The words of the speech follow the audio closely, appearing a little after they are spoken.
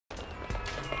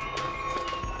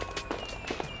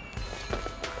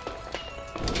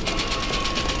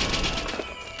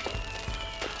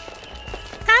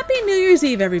New Year's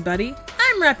Eve, everybody!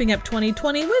 I'm wrapping up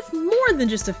 2020 with more than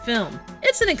just a film.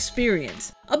 It's an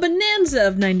experience, a bonanza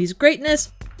of 90s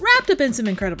greatness, wrapped up in some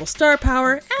incredible star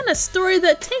power, and a story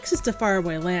that takes us to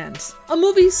faraway lands. A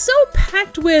movie so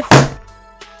packed with...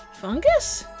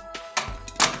 fungus?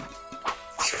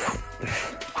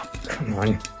 Come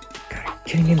on. God,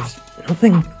 getting in is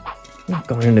nothing. I'm not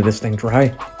going into this thing dry.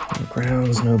 No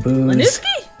grounds, no booze. Lanooski?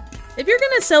 If you're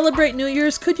gonna celebrate New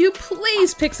Year's, could you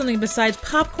please pick something besides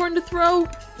popcorn to throw?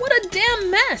 What a damn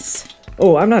mess!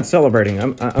 Oh, I'm not celebrating.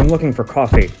 I'm looking for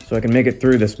coffee so I can make it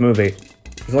through this movie.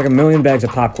 There's like a million bags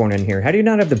of popcorn in here. How do you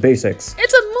not have the basics?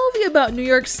 It's a movie about New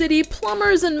York City,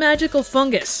 plumbers, and magical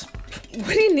fungus.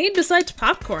 What do you need besides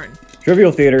popcorn?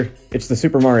 Trivial theater. It's the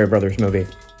Super Mario Brothers movie.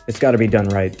 It's gotta be done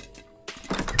right.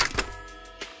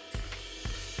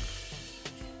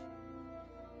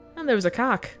 And there was a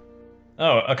cock.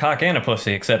 Oh, a cock and a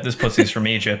pussy, except this pussy's from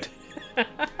Egypt.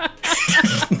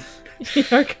 You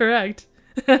are correct.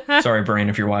 Sorry, Brain,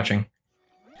 if you're watching.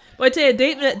 Well, I tell you,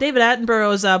 David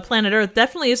Attenborough's Planet Earth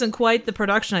definitely isn't quite the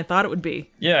production I thought it would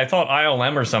be. Yeah, I thought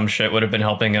ILM or some shit would have been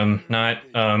helping him, not,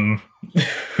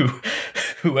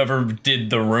 whoever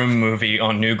did the Room movie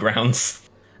on Newgrounds.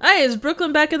 Hey, it's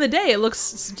Brooklyn back in the day. It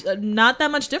looks not that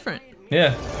much different.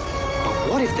 Yeah.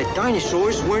 But what if the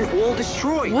dinosaurs weren't all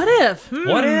destroyed? What if?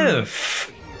 What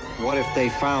if? What if they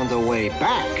found a way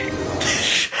back?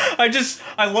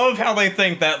 I love how they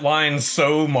think that line's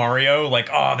so Mario, like,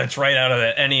 oh, that's right out of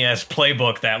the NES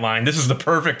playbook, that line. This is the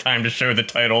perfect time to show the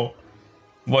title.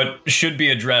 What should be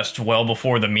addressed well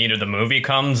before the meat of the movie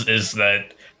comes is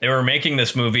that they were making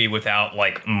this movie without,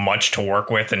 like, much to work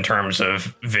with in terms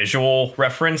of visual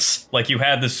reference. Like, you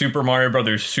had the Super Mario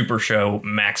Brothers Super Show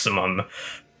Maximum,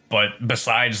 but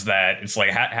besides that, it's like,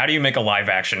 how do you make a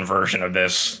live-action version of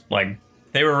this? Like,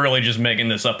 they were really just making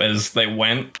this up as they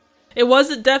went. It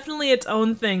was definitely its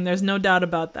own thing, there's no doubt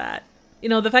about that. You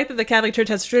know, the fact that the Catholic Church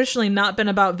has traditionally not been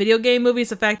about video game movies,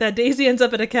 the fact that Daisy ends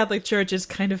up at a Catholic church is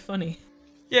kind of funny.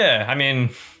 Yeah, I mean,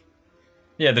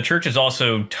 yeah, the church is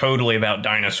also totally about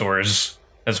dinosaurs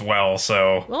as well,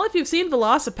 so... Well, if you've seen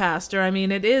Velocipaster, I mean,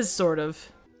 it is sort of.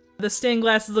 The stained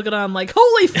glass is looking on like,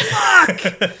 holy fuck!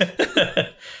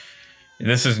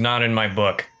 This is not in my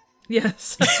book.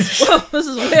 Yes. Whoa, this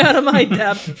is way out of my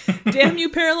depth. Damn you,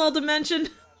 parallel dimension.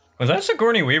 Was that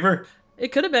Sigourney Weaver?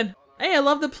 It could have been. Hey, I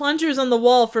love the plungers on the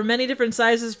wall for many different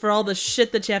sizes for all the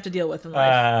shit that you have to deal with in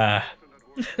life.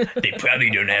 They probably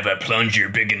don't have a plunger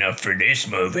big enough for this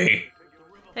movie.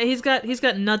 Hey, he's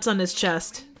got nuts on his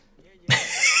chest.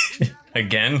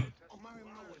 Again?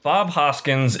 Bob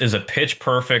Hoskins is a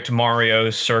pitch-perfect Mario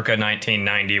circa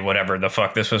 1990, whatever the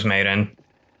fuck this was made in.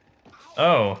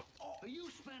 Oh.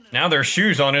 Now there's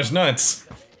shoes on his nuts.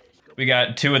 We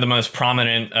got two of the most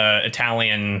prominent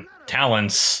Italian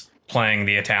talents playing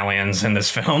the Italians in this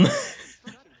film.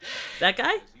 That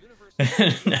guy?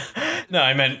 No,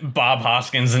 I meant Bob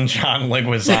Hoskins and John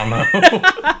Leguizamo.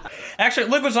 Actually,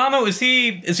 Leguizamo, is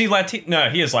he Latino? No,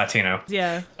 he is Latino.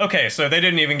 Yeah. Okay, so they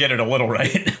didn't even get it a little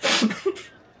right.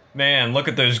 Man, look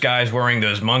at those guys wearing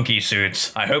those monkey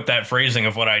suits. I hope that phrasing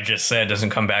of what I just said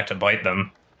doesn't come back to bite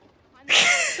them.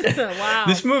 Wow.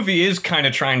 This movie is kind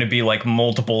of trying to be like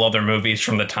multiple other movies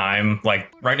from the time.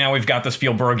 Like, right now we've got the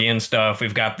Spielbergian stuff,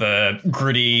 we've got the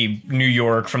gritty New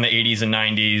York from the 80s and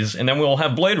 90s, and then we'll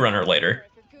have Blade Runner later.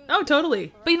 Oh,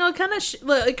 totally. But you know, it kind of,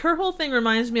 like, her whole thing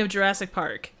reminds me of Jurassic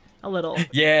Park. A little.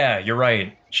 Yeah, you're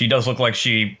right. She does look like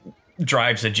she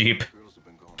drives a Jeep.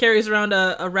 Carries around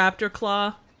a raptor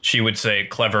claw. She would say,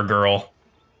 clever girl.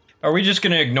 Are we just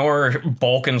gonna ignore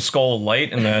Bulk and Skull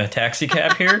Light in the taxi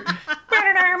cab here?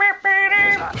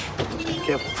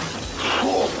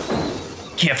 Careful.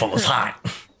 Careful, it's hot.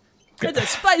 It's a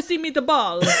spicy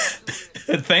meatball.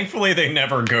 Thankfully, they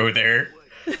never go there.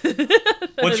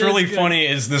 What's really funny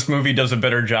is this movie does a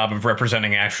better job of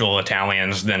representing actual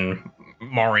Italians than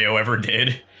Mario ever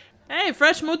did. Hey,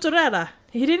 fresh mozzarella.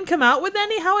 He didn't come out with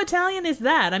any? How Italian is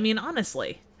that? I mean,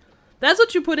 honestly. That's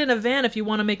what you put in a van if you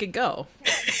want to make it go.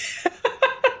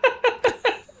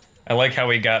 I like how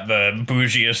he got the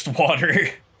bougiest water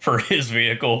for his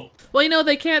vehicle. Well, you know,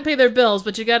 they can't pay their bills,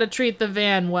 but you gotta treat the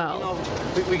van well.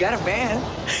 We got a van.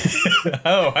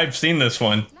 Oh, I've seen this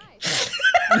one.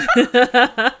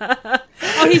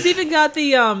 Oh, he's even got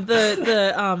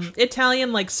the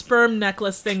Italian, like, sperm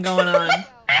necklace thing going on.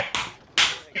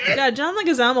 God, John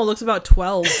Leguizamo looks about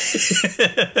 12.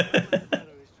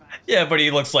 Yeah, but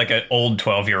he looks like an old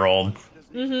 12-year-old.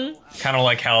 Mm-hmm. Kind of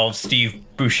like how Steve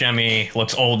Buscemi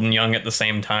looks old and young at the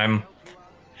same time.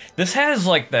 This has,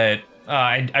 like, that...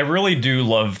 I really do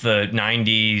love the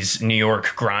 90s New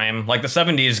York grime. Like, the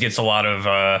 70s gets a lot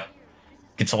of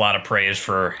gets a lot of praise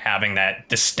for having that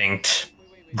distinct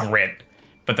grit.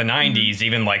 But the 90s,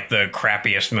 even like the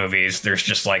crappiest movies, there's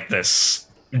just like this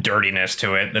dirtiness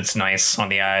to it that's nice on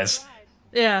the eyes.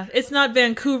 Yeah, it's not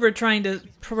Vancouver trying to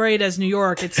parade as New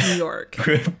York, it's New York.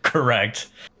 Correct.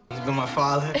 He's been my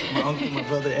father, my uncle, my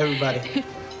brother, everybody.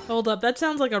 Hold up, that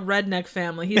sounds like a redneck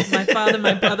family. He's my father,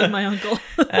 my brother, my uncle.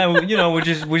 You know, we're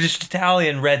just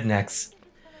Italian rednecks.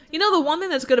 You know, the one thing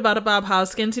that's good about Bob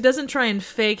Hoskins, he doesn't try and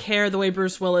fake hair the way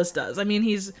Bruce Willis does. I mean,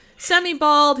 he's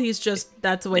semi-bald,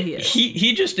 that's the way he is.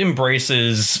 He just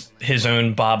embraces his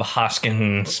own Bob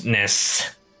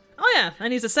Hoskins-ness. Oh yeah,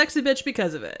 and he's a sexy bitch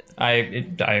because of it. I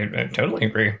totally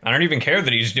agree. I don't even care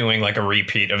that he's doing like a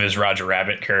repeat of his Roger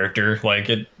Rabbit character. Like,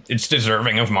 it's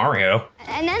deserving of Mario.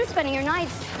 And then spending your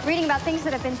nights reading about things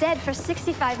that have been dead for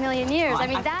 65 million years. I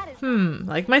mean, that is...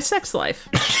 Like my sex life.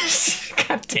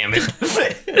 God damn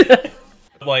it.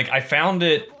 Like, I found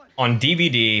it on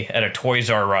DVD at a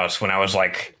Toys R Us when I was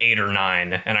like 8 or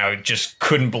 9, and I just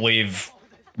couldn't believe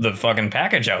the fucking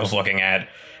package I was looking at.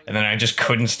 And then I just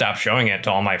couldn't stop showing it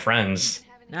to all my friends.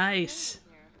 Nice.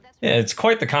 Yeah, it's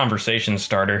quite the conversation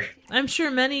starter. I'm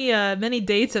sure many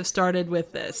dates have started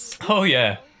with this. Oh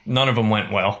yeah, none of them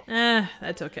went well.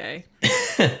 That's okay.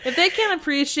 If they can't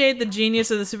appreciate the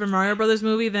genius of the Super Mario Brothers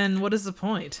movie, then what is the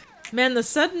point? Man, the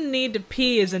sudden need to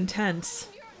pee is intense.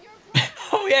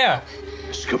 Oh yeah.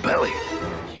 Scabelli.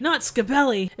 Not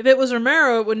Scabelli. If it was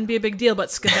Romero, it wouldn't be a big deal, but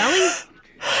Scabelli?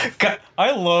 God, I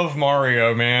love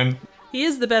Mario, man. He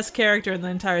is the best character in the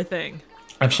entire thing.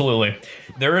 Absolutely.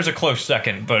 There is a close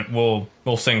second, but we'll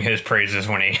sing his praises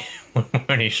when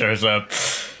he shows up.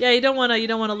 Yeah, you don't want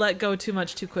to let go too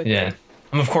much too quickly. Yeah.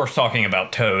 I'm of course talking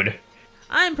about Toad.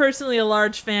 I'm personally a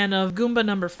large fan of Goomba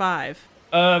number 5.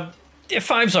 Yeah,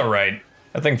 5's alright.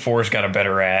 I think 4's got a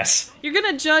better ass. You're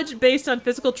gonna judge based on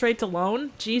physical traits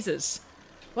alone? Jesus.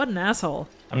 What an asshole.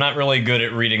 I'm not really good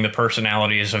at reading the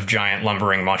personalities of giant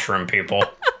lumbering mushroom people.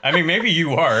 I mean, maybe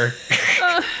you are.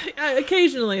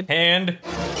 Occasionally. Hand.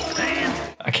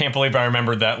 I can't believe I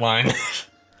remembered that line.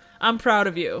 I'm proud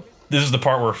of you. This is the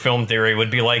part where film theory would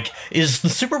be like, is the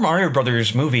Super Mario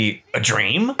Brothers movie a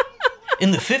dream?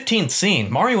 In the 15th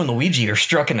scene, Mario and Luigi are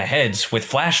struck in the heads with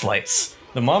flashlights.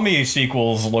 The Mummy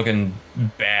sequel's looking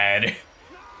bad.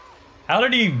 How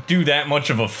did he do that much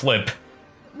of a flip?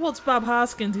 Well, it's Bob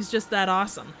Hoskins. He's just that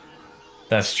awesome.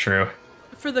 That's true.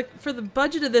 For the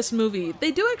budget of this movie,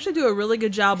 they do actually do a really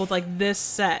good job with like this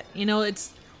set. You know,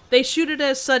 they shoot it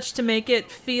as such to make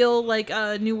it feel like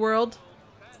a new world.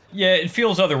 Yeah, it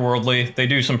feels otherworldly. They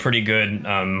do some pretty good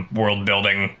world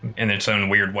building in its own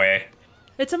weird way.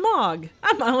 It's a Mog.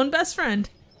 I'm my own best friend.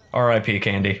 R.I.P.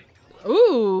 Candy.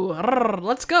 Ooh,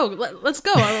 let's go. Let's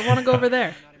go. I want to go over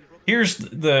there. Here's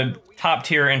the top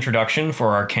tier introduction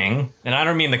for our king. And I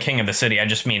don't mean the king of the city, I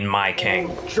just mean my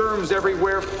king. Germs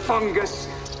everywhere, fungus.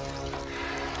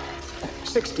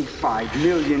 65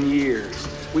 million years.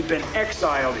 We've been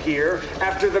exiled here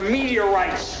after the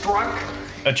meteorite struck.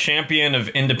 A champion of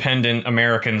independent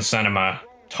American cinema,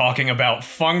 talking about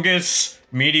fungus,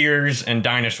 meteors, and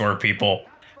dinosaur people.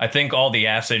 I think all the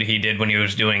acid he did when he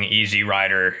was doing Easy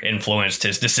Rider influenced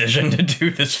his decision to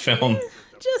do this film.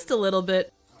 Just a little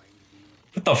bit.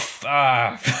 What the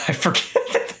I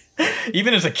forget.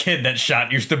 Even as a kid, that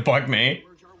shot used to bug me.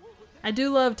 I do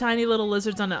love tiny little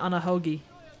lizards on a hoagie.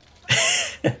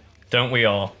 Don't we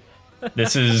all?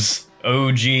 This is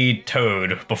OG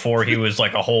Toad, before he was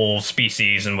like a whole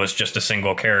species and was just a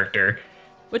single character.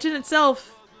 Which in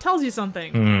itself tells you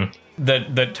something.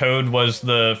 That Toad was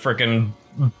the frickin'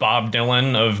 Bob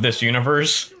Dylan of this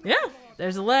universe. Yeah,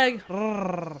 there's a leg.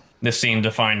 This scene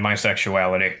defined my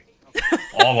sexuality.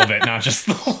 All of it, not just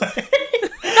the leg.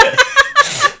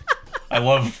 I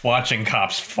love watching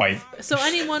cops fight. So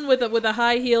anyone with a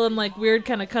high heel and like weird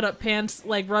kind of cut up pants,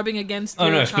 like rubbing against. Oh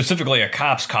no, specifically a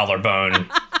cop's collarbone.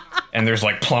 And there's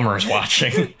like plumbers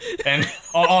watching. And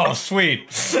oh sweet.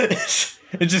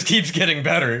 It just keeps getting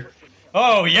better.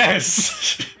 Oh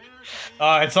yes.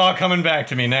 It's all coming back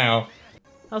to me now.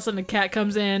 All of a sudden a cat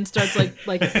comes in, starts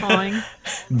like pawing.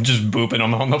 Just booping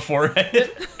him on the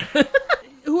forehead.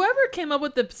 Whoever came up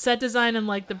with the set design and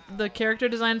like the character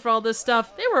design for all this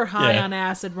stuff, they were high on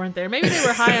acid, weren't they? Maybe they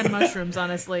were high on mushrooms,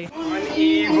 honestly. An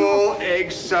evil,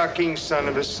 egg-sucking son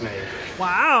of a snake.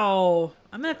 Wow.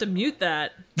 I'm gonna have to mute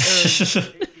that.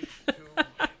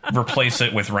 Replace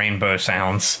it with rainbow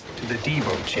sounds. To the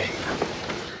Devo chamber.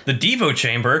 The Devo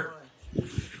chamber?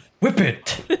 Whip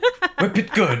it. Whip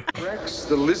it good. Rex,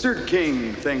 the Lizard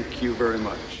King, thank you very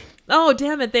much. Oh,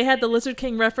 damn it. They had the Lizard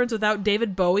King reference without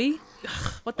David Bowie?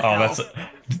 What the hell?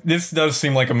 This does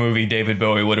seem like a movie David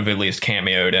Bowie would have at least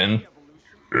cameoed in.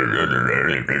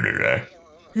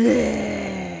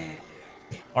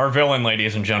 Our villain,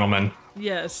 ladies and gentlemen.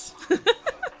 Yes.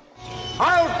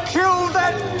 I'll kill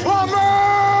that plumber!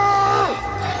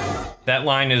 That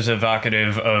line is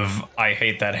evocative of "I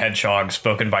hate that hedgehog"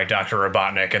 spoken by Dr.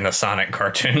 Robotnik in the Sonic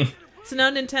cartoon. So now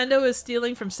Nintendo is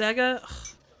stealing from Sega? Ugh.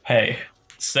 Hey,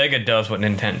 Sega does what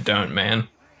Nintendo don't, man.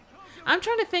 I'm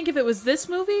trying to think if it was this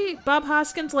movie. Bob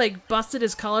Hoskins, like, busted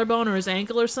his collarbone or his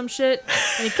ankle or some shit,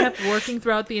 and he kept working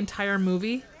throughout the entire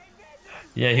movie.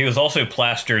 Yeah, he was also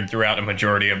plastered throughout a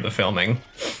majority of the filming.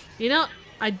 You know,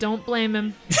 I don't blame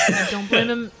him. I don't blame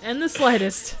him in the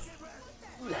slightest.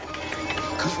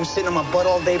 Comes from sitting on my butt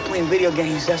all day playing video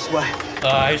games, that's why.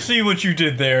 I see what you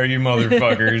did there, you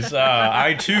motherfuckers.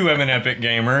 I too am an epic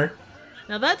gamer.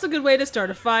 Now that's a good way to start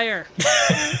a fire.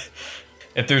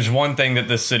 If there's one thing that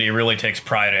this city really takes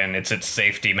pride in, it's its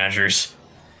safety measures.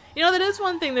 You know, that is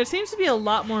one thing. There seems to be a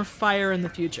lot more fire in the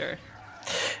future.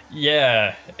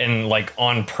 Yeah, and like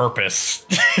on purpose.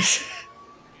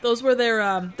 Those were their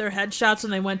headshots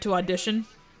when they went to audition.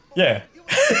 Yeah.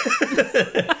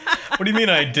 What do you mean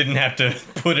I didn't have to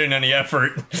put in any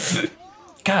effort?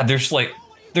 God, there's like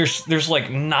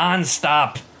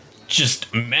non-stop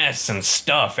just mess and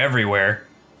stuff everywhere.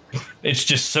 It's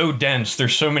just so dense.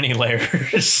 There's so many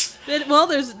layers. Well,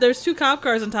 there's two cop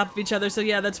cars on top of each other, so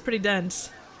yeah, that's pretty dense.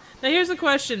 Now here's the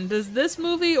question. Does this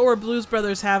movie or Blues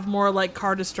Brothers have more, like,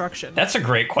 car destruction? That's a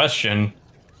great question.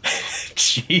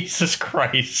 Jesus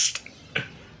Christ.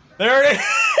 There it is!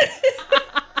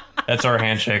 That's our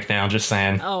handshake now, just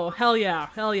saying. Oh, hell yeah.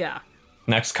 Hell yeah.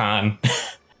 Next con.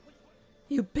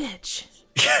 You bitch.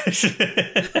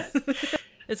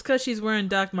 It's because she's wearing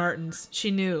Doc Martens.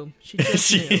 She knew. She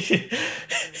just knew.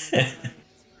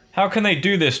 How can they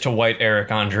do this to white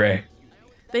Eric Andre?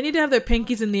 They need to have their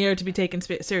pinkies in the air to be taken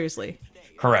seriously.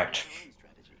 Correct.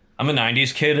 I'm a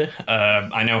 90s kid.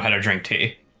 I know how to drink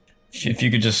tea. If you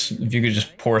could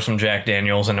just pour some Jack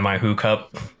Daniels into my Who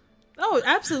cup. Oh,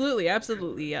 absolutely,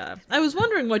 absolutely. I was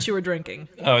wondering what you were drinking.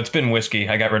 Oh, it's been whiskey.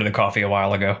 I got rid of the coffee a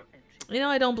while ago. You know,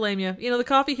 I don't blame you. You know, the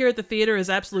coffee here at the theater is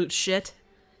absolute shit.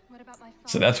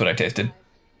 So that's what I tasted.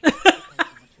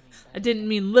 I didn't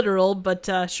mean literal, but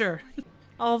sure.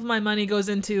 All of my money goes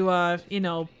into, you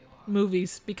know,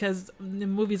 movies, because the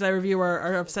movies I review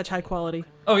are of such high quality.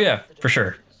 Oh yeah, for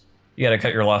sure. You gotta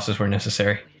cut your losses where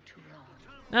necessary.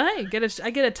 Oh, hey, I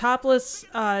get a topless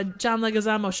John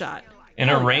Leguizamo shot. And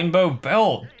a rainbow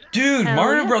belt. Dude, Hell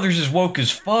Mario yeah. Brothers is woke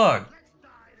as fuck.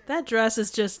 That dress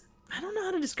is just, I don't know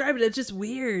how to describe it, it's just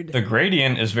weird. The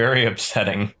gradient is very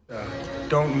upsetting.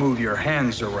 Don't move your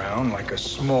hands around like a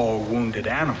small wounded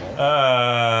animal.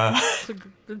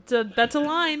 That's a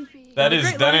line. That a is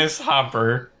great Dennis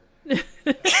Hopper.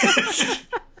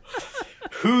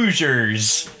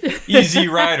 Hoosiers, Easy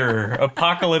Rider,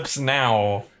 Apocalypse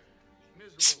Now,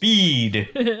 Speed.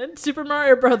 line. Super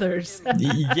Mario Brothers.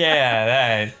 Yeah,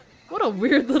 that. What a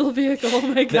weird little vehicle, oh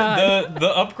my god. The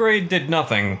upgrade did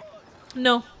nothing.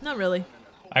 No, not really.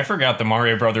 I forgot the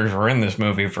Mario Brothers were in this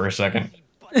movie for a second.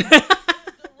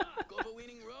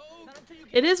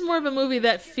 It is more of a movie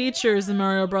that features the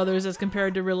Mario Brothers as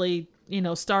compared to really, you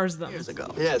know, stars them.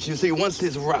 Yes, you see, once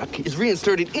this rock is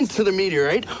reinserted into the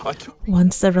meteorite...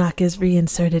 Once the rock is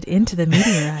reinserted into the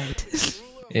meteorite.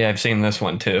 Yeah, I've seen this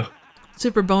one too.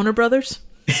 Super Boner Brothers?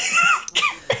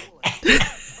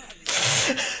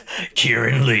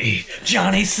 Kieran Lee,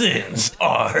 Johnny Sins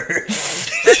are...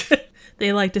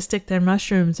 They like to stick their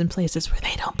mushrooms in places where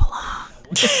they don't belong.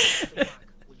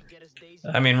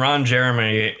 I mean, Ron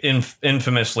Jeremy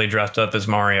infamously dressed up as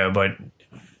Mario, but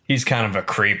he's kind of a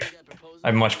creep. I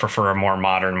much prefer a more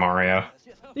modern Mario.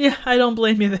 Yeah, I don't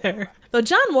blame you there. Though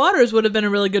John Waters would have been a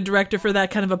really good director for that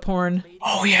kind of a porn.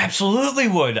 Oh, he absolutely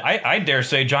would. I dare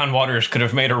say John Waters could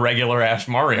have made a regular-ass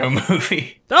Mario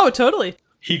movie. Oh, totally.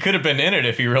 He could have been in it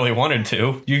if he really wanted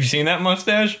to. You've seen that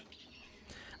mustache?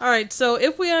 Alright, so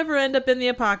if we ever end up in the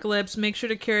apocalypse, make sure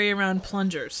to carry around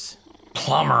plungers.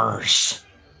 Plumbers.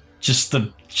 Just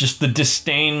the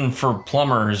disdain for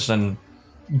plumbers and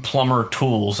plumber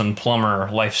tools and plumber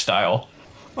lifestyle.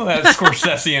 Well, that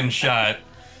Scorsesean shot.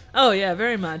 Oh yeah,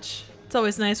 very much. It's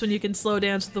always nice when you can slow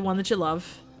dance with the one that you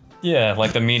love. Yeah,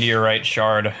 like the meteorite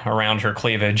shard around her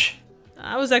cleavage.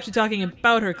 I was actually talking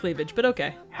about her cleavage, but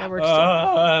okay. That works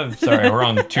too. Sorry, we're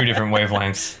on two different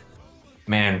wavelengths.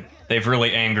 Man, they've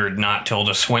really angered not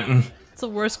Tilda Swinton. It's the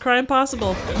worst crime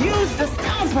possible. Use the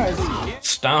stompers!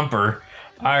 Stomper?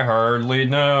 I hardly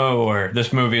know her.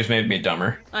 This movie has made me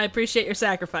dumber. I appreciate your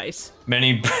sacrifice.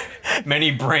 Many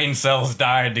brain cells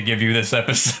died to give you this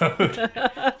episode.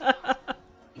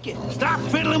 Stop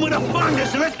fiddling with a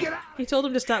fungus and let's get out! He told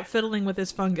him to stop fiddling with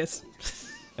his fungus.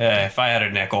 If I had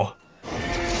a nickel.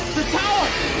 the tower!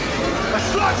 A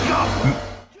slug's come!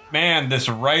 Man, this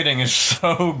writing is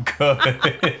so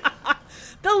good.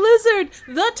 The lizard!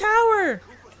 The tower!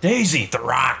 Daisy, the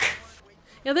rock.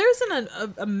 Yeah, there isn't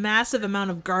a massive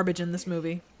amount of garbage in this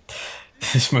movie.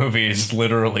 This movie is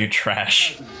literally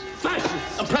trash.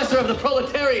 Fascist, oppressor of the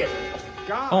proletariat!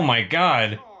 Oh my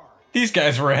god. These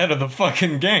guys were ahead of the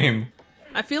fucking game.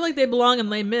 I feel like they belong in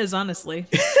Les Mis, honestly.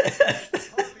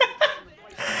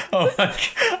 Oh,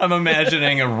 I'm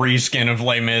imagining a reskin of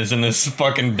Les Mis in this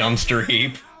fucking dumpster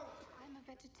heap.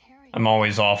 I'm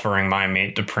always offering my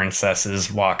meat to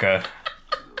princesses, Waka.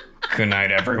 Good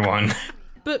night, everyone.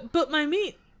 But my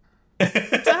meat.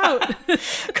 It's out.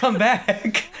 Come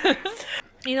back.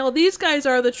 You know, these guys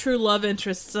are the true love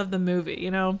interests of the movie,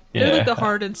 you know? Yeah. They're like the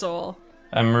heart and soul.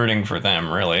 I'm rooting for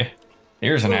them, really.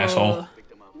 Here's an asshole.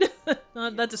 No,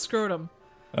 that's a scrotum.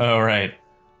 Oh, right.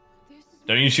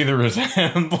 Don't you see the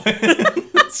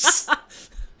resemblance?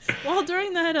 Well,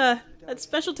 during that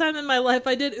special time in my life,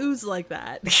 I did ooze like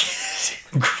that.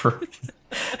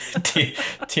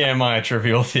 TMI,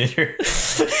 Trivial Theater.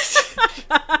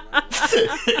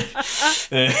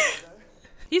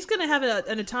 He's gonna have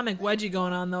an atomic wedgie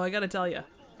going on, though, I gotta tell you.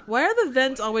 Why are the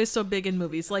vents always so big in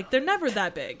movies? Like, they're never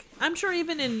that big. I'm sure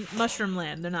even in Mushroom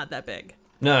Land, they're not that big.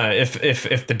 No,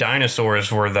 if the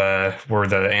dinosaurs were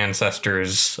the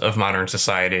ancestors of modern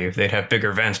society, they'd have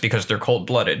bigger vents because they're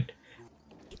cold-blooded.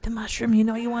 Eat the mushroom, you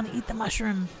know you want to eat the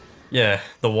mushroom. Yeah,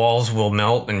 the walls will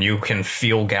melt and you can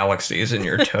feel galaxies in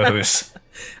your toes.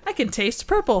 I can taste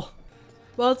purple.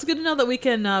 Well, it's good to know that we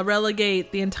can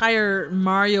relegate the entire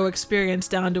Mario experience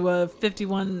down to a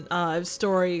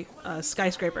 51-story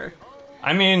skyscraper.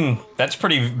 I mean, that's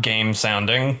pretty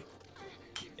game-sounding.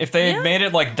 If they had made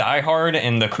it like Die Hard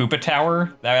and the Koopa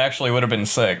Tower, that actually would have been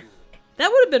sick.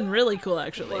 That would have been really cool,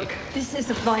 actually. This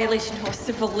is a violation of our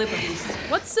civil liberties.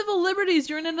 What civil liberties?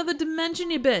 You're in another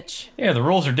dimension, you bitch. Yeah, the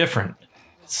rules are different.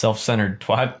 Self-centered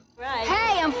twat. Right.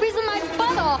 Hey, I'm freezing my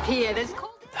butt off here. There's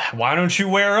cold. Why don't you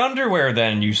wear underwear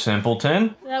then, you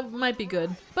simpleton? That might be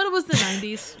good. But it was the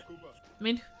 90s. I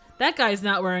mean, that guy's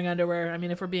not wearing underwear, I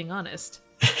mean, if we're being honest.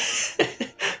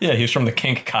 Yeah, he's from the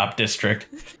Kink Cop district.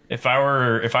 If I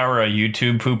were a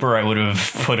YouTube pooper, I would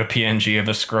have put a PNG of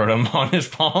a scrotum on his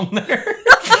palm there.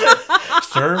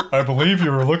 Sir, I believe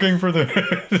you were looking for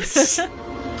this.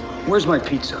 Where's my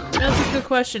pizza? That's a good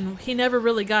question. He never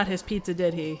really got his pizza,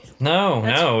 did he? No,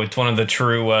 it's one of the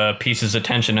true pieces of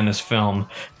tension in this film.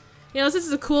 You know, this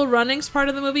is a cool runnings part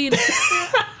of the movie.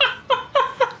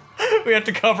 We have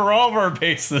to cover all of our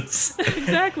bases.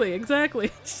 Exactly.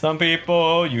 Some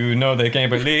people, you know they can't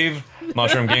believe.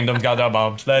 Mushroom Kingdom's got a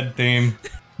bobsled theme.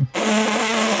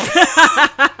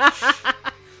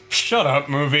 Shut up,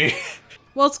 movie.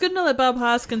 Well, it's good to know that Bob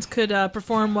Hoskins could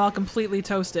perform while completely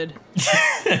toasted.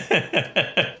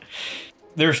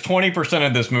 There's 20%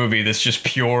 of this movie that's just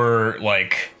pure,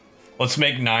 like, let's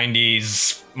make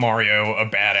 90s Mario a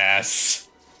badass.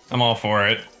 I'm all for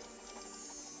it.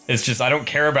 It's just, I don't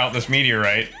care about this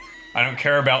meteorite. I don't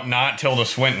care about not Tilda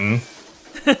Swinton.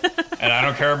 And I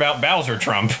don't care about Bowser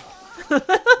Trump.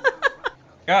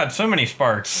 God, so many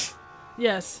sparks.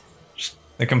 Yes. Just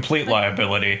the complete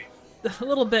liability. A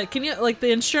little bit. Can you, like,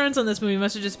 the insurance on this movie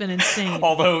must have just been insane.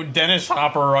 Although Dennis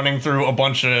Hopper running through a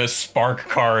bunch of spark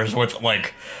cars with,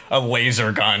 like, a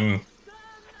laser gun.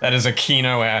 That is a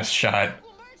Kino-ass shot.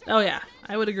 Oh, yeah.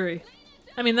 I would agree.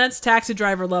 I mean, that's Taxi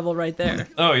Driver level right there.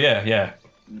 Oh, yeah.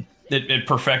 It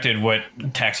perfected what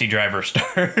Taxi Driver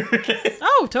started.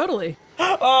 Oh, totally.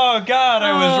 Oh, God,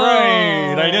 I was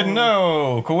right. I didn't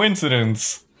know.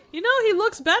 Coincidence. You know, he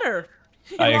looks better.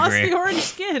 He I lost agree. the orange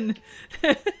skin.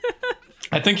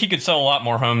 I think he could sell a lot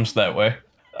more homes that way.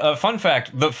 Fun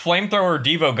fact, the flamethrower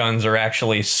Devo guns are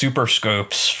actually super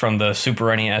scopes from the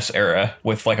Super NES era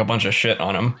with, like, a bunch of shit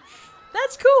on them.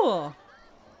 That's cool.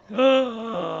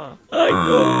 I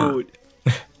know.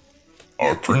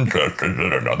 Our princess is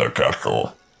in another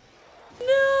castle.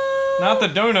 No. Not the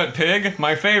donut pig,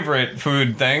 my favorite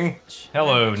food thing.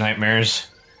 Hello, nightmares.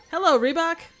 Hello,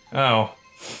 Reebok. Oh.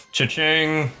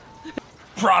 Cha-ching.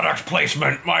 Product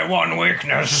placement, my one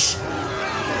weakness.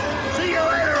 See you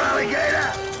later,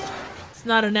 alligator! It's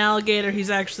not an alligator,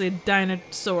 he's actually a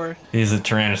dinosaur. He's a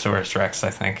Tyrannosaurus Rex, I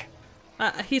think.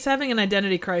 He's having an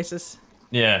identity crisis.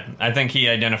 Yeah, I think he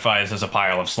identifies as a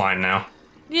pile of slime now.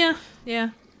 Yeah.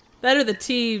 That or the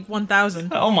T-1000.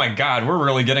 Oh my god, we're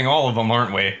really getting all of them,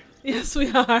 aren't we? Yes,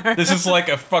 we are. This is like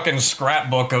a fucking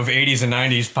scrapbook of 80s and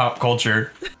 90s pop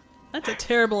culture. That's a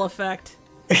terrible effect.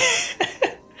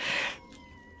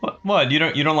 What? You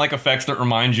don't like effects that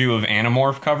remind you of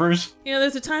Animorph covers? You know,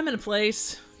 there's a time and a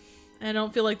place. I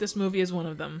don't feel like this movie is one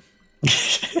of them.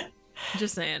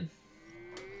 Just saying.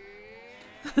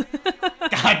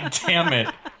 God damn it.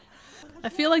 I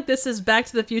feel like this is Back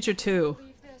to the Future 2.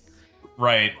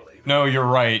 Right. No, you're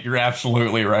right. You're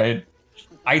absolutely right.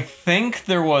 I think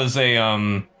there was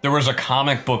a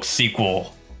comic book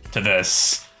sequel to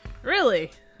this.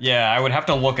 Really? Yeah, I would have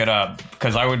to look it up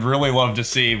because I would really love to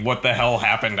see what the hell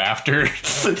happened after.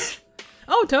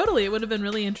 Oh, totally. It would have been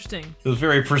really interesting. It was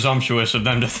very presumptuous of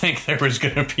them to think there was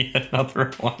going to be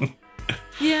another one.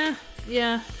 Yeah,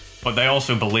 yeah. But they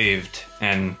also believed,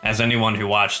 and as anyone who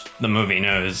watched the movie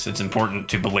knows, it's important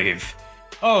to believe.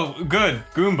 Oh, good.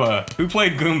 Goomba. Who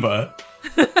played Goomba?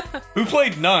 Who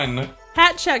played Nun?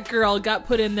 Hat Check Girl got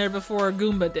put in there before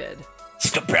Goomba did.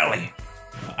 Scaprelli.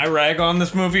 I rag on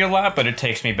this movie a lot, but it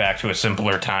takes me back to a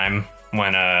simpler time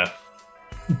when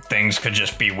things could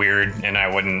just be weird and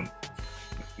I wouldn't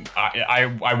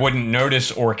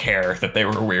notice or care that they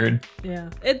were weird. Yeah.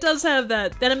 It does have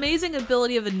that amazing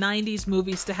ability of the 90s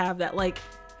movies to have that, like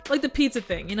the pizza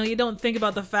thing. You know, you don't think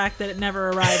about the fact that it never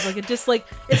arrived. Like, it just, like,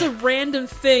 it's a random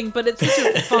thing, but it's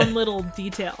such a fun little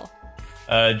detail.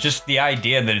 Just the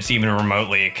idea that it's even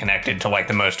remotely connected to, like,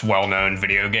 the most well-known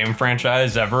video game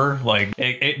franchise ever, like,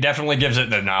 it definitely gives it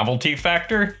the novelty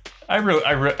factor. I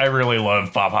really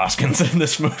love Bob Hoskins in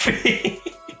this movie.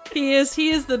 He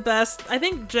is the best. I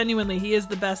think genuinely he is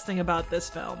the best thing about this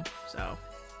film. So.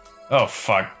 Oh,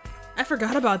 fuck. I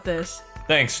forgot about this.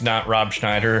 Thanks, not Rob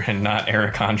Schneider and not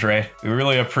Eric Andre. We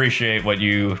really appreciate what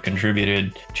you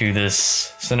contributed to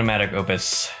this cinematic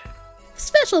opus.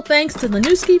 Special thanks to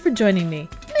Lanooski for joining me.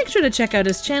 Make sure to check out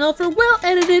his channel for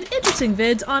well-edited, interesting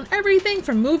vids on everything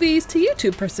from movies to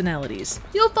YouTube personalities.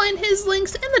 You'll find his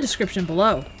links in the description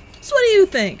below. So what do you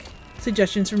think?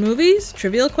 Suggestions for movies,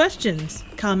 trivial questions,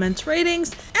 comments,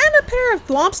 ratings, and a pair of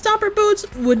Thwomp Stomper boots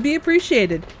would be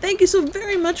appreciated. Thank you so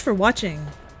very much for watching.